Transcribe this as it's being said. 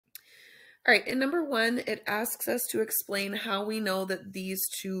All right, in number 1, it asks us to explain how we know that these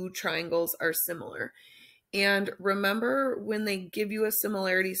two triangles are similar. And remember when they give you a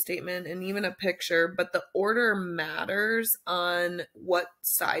similarity statement and even a picture, but the order matters on what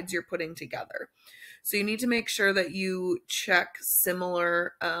sides you're putting together. So you need to make sure that you check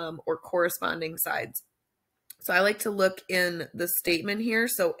similar or corresponding sides. So I like to look in the statement here.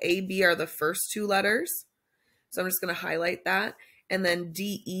 So A, B are the first two letters. So I'm just going to highlight that. And then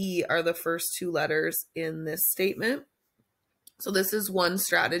D, E are the first two letters in this statement. So this is one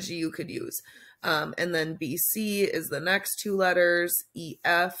strategy you could use. And then BC is the next two letters,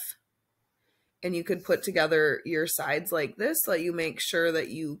 EF. And you could put together your sides like this so that you make sure that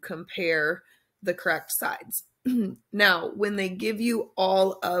you compare the correct sides. Now, when they give you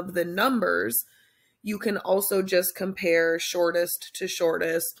all of the numbers, you can also just compare shortest to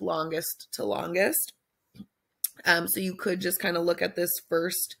shortest, longest to longest. So you could just kind of look at this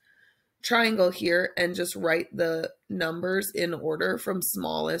first triangle here and just write the numbers in order from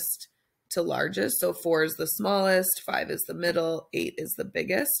smallest to largest. So 4 is the smallest, 5 is the middle, 8 is the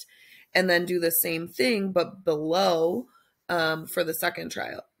biggest. And then do the same thing, but below for the second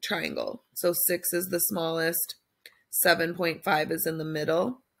triangle. So 6 is the smallest, 7.5 is in the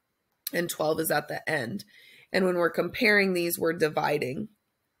middle, and 12 is at the end. And when we're comparing these, we're dividing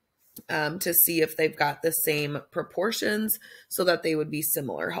to see if they've got the same proportions so that they would be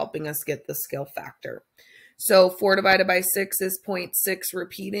similar, helping us get the scale factor. So 4 divided by 6 is 0.6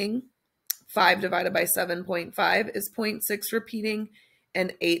 repeating, 5 divided by 7.5 is 0.6 repeating,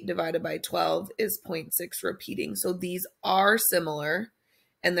 and 8 divided by 12 is 0.6 repeating. So these are similar,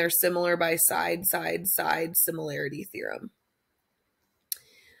 and they're similar by side, side, side similarity theorem.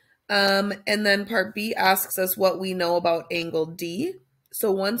 And then part B asks us what we know about angle D.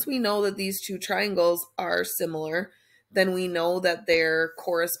 So once we know that these two triangles are similar, then we know that their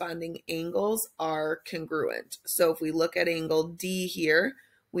corresponding angles are congruent. So if we look at angle D here,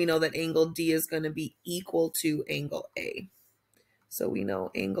 we know that angle D is going to be equal to angle A. So we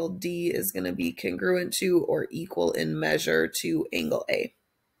know angle D is going to be congruent to or equal in measure to angle A.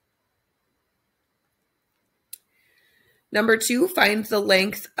 Number 2, find the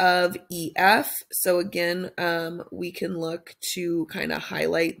length of EF. So again, we can look to kind of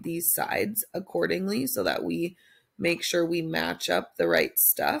highlight these sides accordingly so that we make sure we match up the right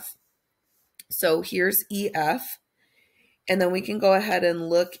stuff. So here's EF. And then we can go ahead and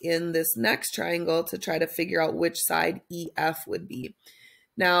look in this next triangle to try to figure out which side EF would be.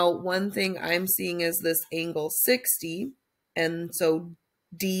 Now, one thing I'm seeing is this angle 60. And so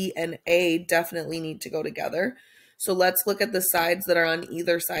D and A definitely need to go together. So let's look at the sides that are on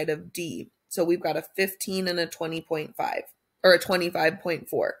either side of D. So we've got a 15 and a 20.5 or a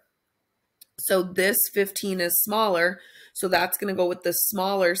 25.4. So this 15 is smaller. So that's going to go with the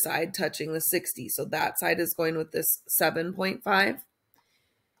smaller side touching the 60. So that side is going with this 7.5.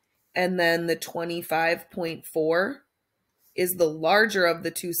 And then the 25.4 is the larger of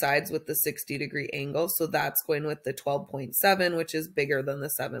the two sides with the 60-degree angle. So that's going with the 12.7, which is bigger than the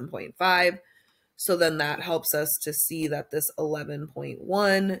 7.5. So then that helps us to see that this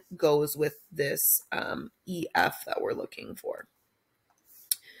 11.1 goes with this EF that we're looking for.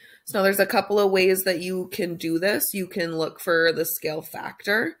 So now there's a couple of ways that you can do this. You can look for the scale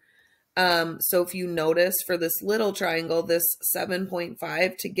factor. So if you notice for this little triangle, this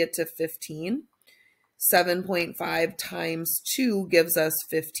 7.5 to get to 15, 7.5 times 2 gives us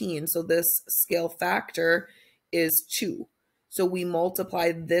 15. So this scale factor is 2. So we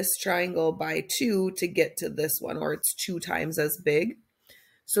multiply this triangle by 2 to get to this one, or it's 2 times as big.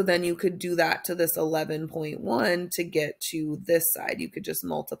 So then you could do that to this 11.1 to get to this side. You could just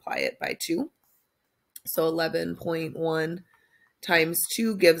multiply it by 2. So 11.1 times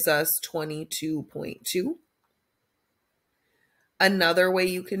 2 gives us 22.2. Another way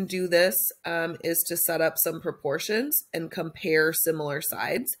you can do this is to set up some proportions and compare similar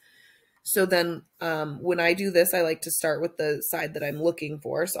sides. So then when I do this, I like to start with the side that I'm looking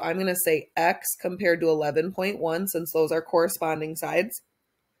for. So I'm going to say X compared to 11.1, since those are corresponding sides,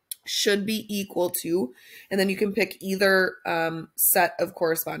 should be equal to, and then you can pick either set of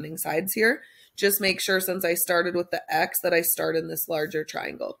corresponding sides here. Just make sure, since I started with the X, that I start in this larger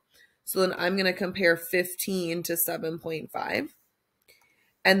triangle. So then I'm going to compare 15 to 7.5.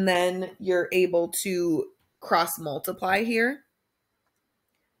 And then you're able to cross multiply here.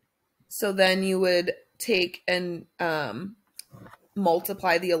 So then you would take and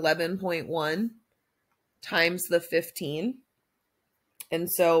multiply the 11.1 times the 15.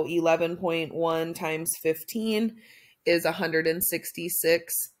 And so 11.1 times 15 is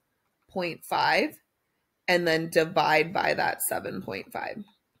 166.5. And then divide by that 7.5.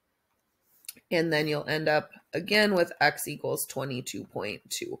 And then you'll end up again with x equals 22.2.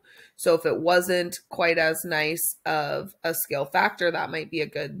 So if it wasn't quite as nice of a scale factor, that might be a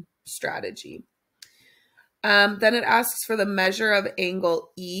good strategy. Then it asks for the measure of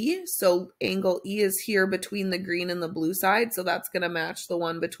angle E. So angle E is here between the green and the blue side. So that's going to match the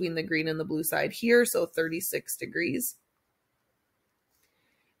one between the green and the blue side here. So 36 degrees.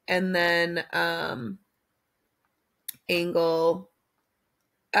 And then angle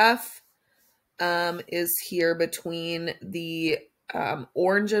F is here between the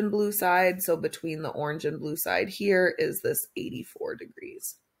orange and blue side. So between the orange and blue side here is this 84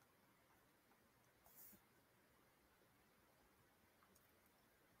 degrees.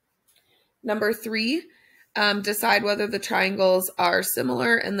 Number 3, decide whether the triangles are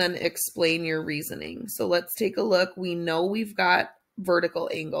similar and then explain your reasoning. So let's take a look. We know we've got vertical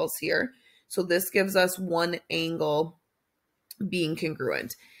angles here. So this gives us one angle being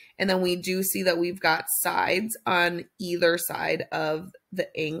congruent. And then we do see that we've got sides on either side of the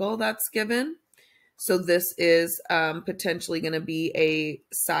angle that's given. So this is potentially going to be a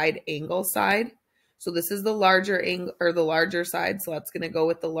side angle side. So this is the larger angle or the larger side. So that's going to go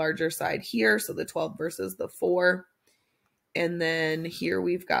with the larger side here. So the 12 versus the 4. And then here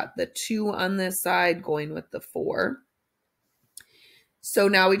we've got the 2 on this side going with the 4. So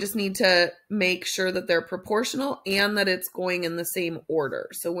now we just need to make sure that they're proportional and that it's going in the same order.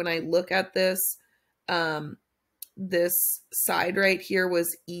 So when I look at this, this side right here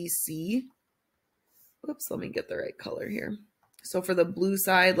was EC. Whoops, let me get the right color here. So for the blue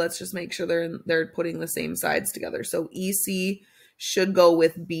side, let's just make sure they're putting the same sides together. So EC should go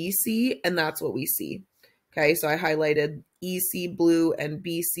with BC, and that's what we see. Okay, so I highlighted EC blue and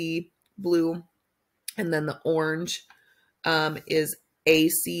BC blue, and then the orange is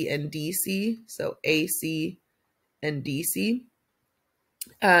AC and DC. So AC and DC.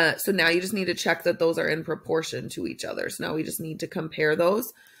 So now you just need to check that those are in proportion to each other. So now we just need to compare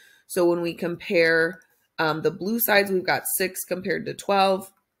those. So when we compare the blue sides, we've got 6 compared to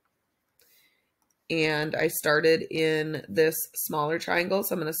 12. And I started in this smaller triangle.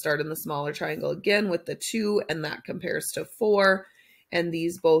 So I'm going to start in the smaller triangle again with the 2, and that compares to 4. And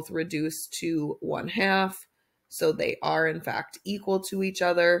these both reduce to 1/2. So they are in fact equal to each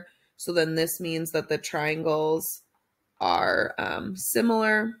other. So then this means that the triangles are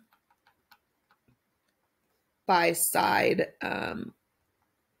similar by side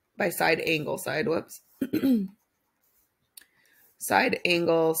angle side, whoops. Side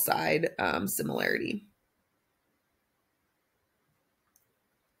angle, side similarity.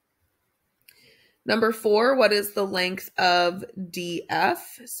 Number 4, what is the length of DF?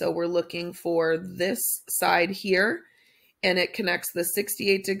 So we're looking for this side here, and it connects the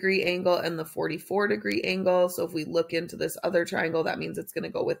 68-degree angle and the 44-degree angle. So if we look into this other triangle, that means it's going to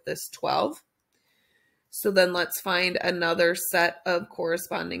go with this 12. So then let's find another set of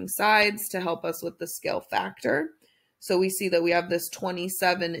corresponding sides to help us with the scale factor. So we see that we have this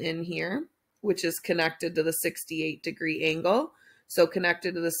 27 in here, which is connected to the 68-degree angle. So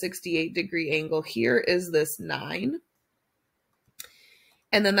connected to the 68-degree angle here is this 9.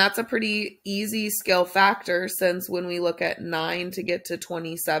 And then that's a pretty easy scale factor, since when we look at 9 to get to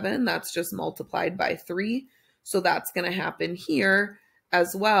 27, that's just multiplied by 3. So that's going to happen here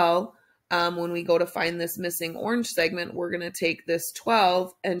as well. When we go to find this missing orange segment, we're going to take this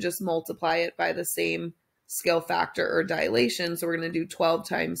 12 and just multiply it by the same scale factor or dilation. So we're going to do 12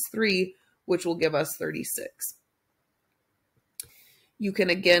 times 3, which will give us 36. You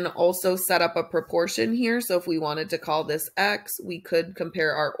can again also set up a proportion here. So if we wanted to call this X, we could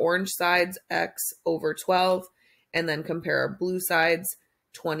compare our orange sides, X over 12, and then compare our blue sides,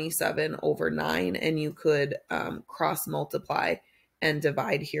 27 over 9. And you could cross multiply and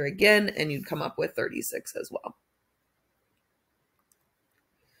divide here again, and you'd come up with 36 as well.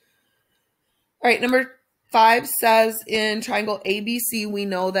 All right, number 5 says in triangle ABC, we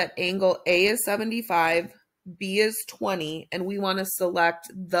know that angle A is 75, B is 20, and we want to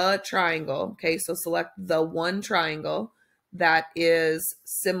select the triangle. Okay, so select the one triangle that is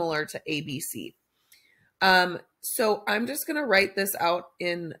similar to ABC. So I'm just going to write this out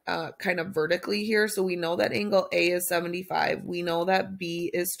in kind of vertically here. So we know that angle A is 75. We know that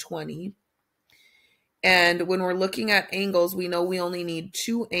B is 20. And when we're looking at angles, we know we only need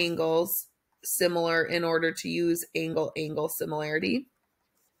 2 angles similar in order to use angle-angle similarity.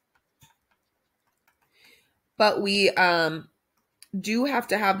 But we do have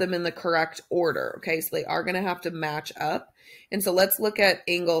to have them in the correct order. Okay, so they are going to have to match up. And so let's look at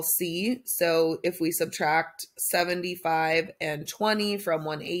angle C. So if we subtract 75 and 20 from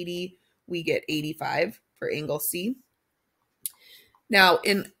 180, we get 85 for angle C. Now,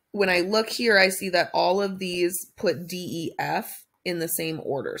 in when I look here, I see that all of these put DEF in the same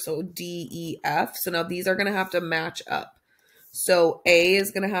order. So DEF. So now these are going to have to match up. So A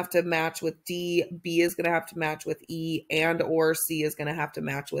is going to have to match with D, B is going to have to match with E, and or C is going to have to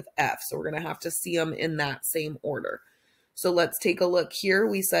match with F. So we're going to have to see them in that same order. So let's take a look here.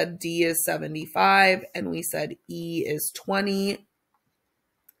 We said D is 75 and we said E is 20.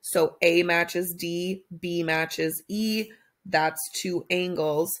 So A matches D, B matches E. That's two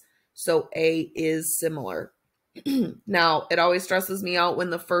angles. So A is similar. Now, it always stresses me out when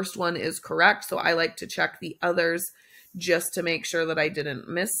the first one is correct. So I like to check the others just to make sure that I didn't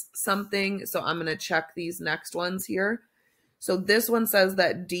miss something. So I'm going to check these next ones here. So this one says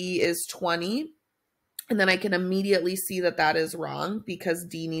that D is 20. And then I can immediately see that that is wrong because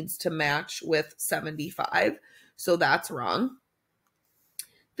D needs to match with 75. So that's wrong.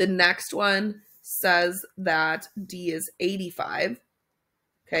 The next one says that D is 85,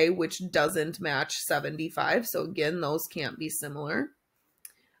 okay, which doesn't match 75. So again, those can't be similar.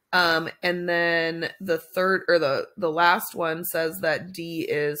 And then the third or the last one says that D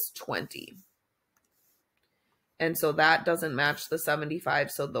is 20. And so that doesn't match the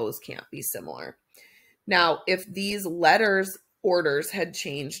 75, so those can't be similar. Now, if these letters orders had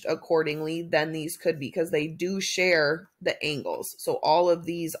changed accordingly, then these could be, because they do share the angles. So all of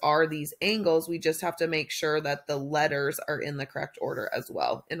these are these angles. We just have to make sure that the letters are in the correct order as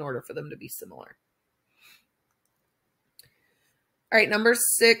well in order for them to be similar. All right, number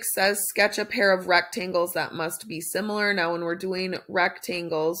 6 says sketch a pair of rectangles that must be similar. Now, when we're doing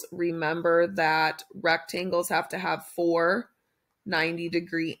rectangles, remember that rectangles have to have 4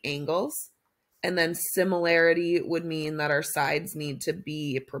 90-degree angles. And then similarity would mean that our sides need to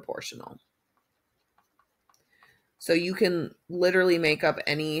be proportional. So you can literally make up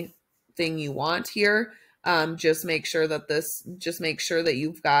anything you want here. Just make sure that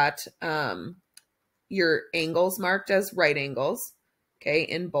you've got your angles marked as right angles, okay,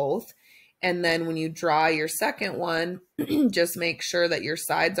 in both. And then when you draw your second one, just make sure that your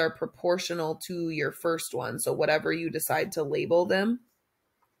sides are proportional to your first one. So whatever you decide to label them.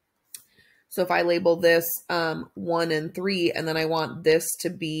 So if I label this 1 and 3, and then I want this to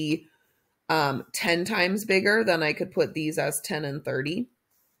be 10 times bigger, then I could put these as 10 and 30.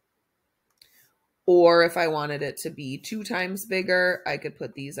 Or if I wanted it to be 2 times bigger, I could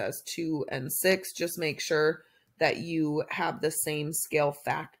put these as 2 and 6. Just make sure that you have the same scale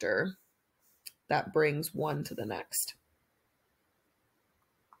factor that brings one to the next.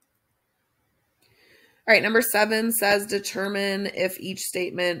 All right, number 7 says determine if each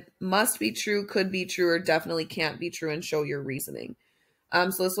statement must be true, could be true, or definitely can't be true, and show your reasoning.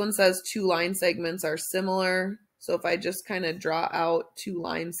 So this one says 2 line segments are similar. So if I just kind of draw out 2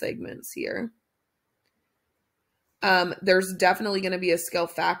 line segments here, there's definitely going to be a scale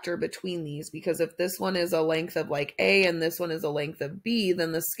factor between these, because if this one is a length of like A and this one is a length of B,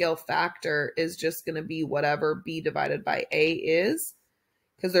 then the scale factor is just going to be whatever B divided by A is,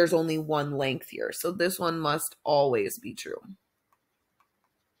 because there's only one length here. So this one must always be true.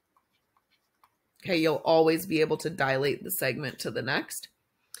 Okay, you'll always be able to dilate the segment to the next.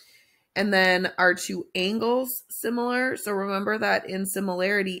 And then are 2 angles similar? So remember that in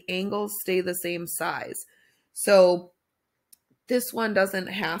similarity, angles stay the same size. So this one doesn't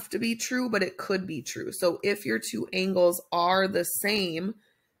have to be true, but it could be true. So if your 2 angles are the same,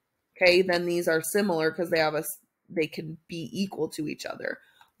 okay, then these are similar because they can be equal to each other.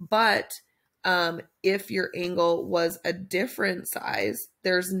 But if your angle was a different size,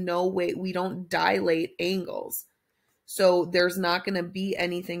 there's no way, we don't dilate angles. So there's not going to be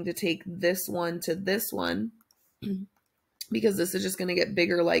anything to take this one to this one because this is just going to get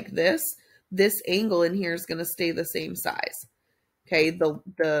bigger like this. This angle in here is going to stay the same size. Okay,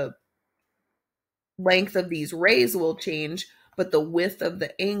 the length of these rays will change, but the width of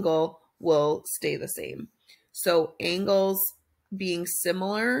the angle will stay the same. So angles being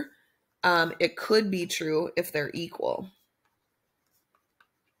similar, it could be true if they're equal.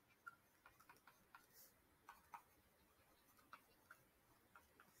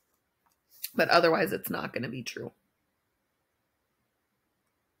 But otherwise, it's not going to be true.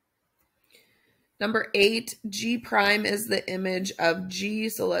 Number 8, G prime is the image of G.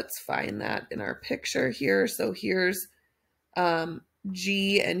 So let's find that in our picture here. So here's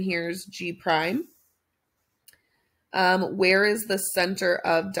G and here's G prime. Where is the center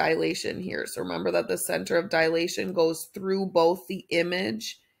of dilation here? So remember that the center of dilation goes through both the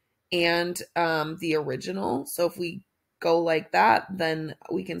image and the original. So if we go like that, then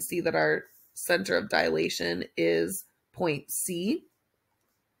we can see that our center of dilation is point C.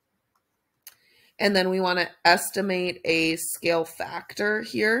 And then we want to estimate a scale factor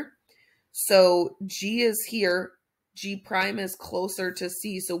here. So G is here. G prime is closer to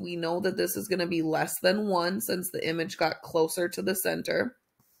C, so we know that this is going to be less than 1 since the image got closer to the center.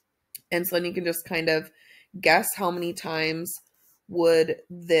 And so then you can just kind of guess how many times would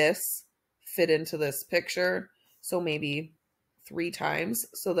this fit into this picture. So maybe 3 times.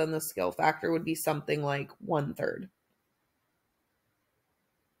 So then the scale factor would be something like 1/3.